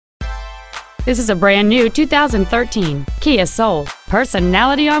This is a brand new 2013 Kia Soul,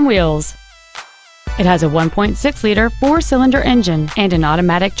 personality on wheels. It has a 1.6-liter four-cylinder engine and an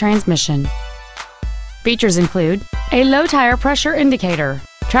automatic transmission. Features include a low tire pressure indicator,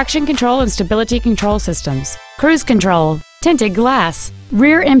 traction control and stability control systems, cruise control, tinted glass,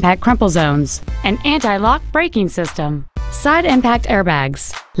 rear impact crumple zones, an anti-lock braking system, side impact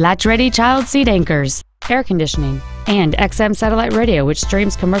airbags, latch-ready child seat anchors, air conditioning, and XM satellite radio which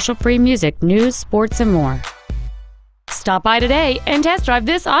streams commercial-free music, news, sports, and more. Stop by today and test drive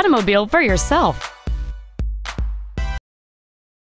this automobile for yourself.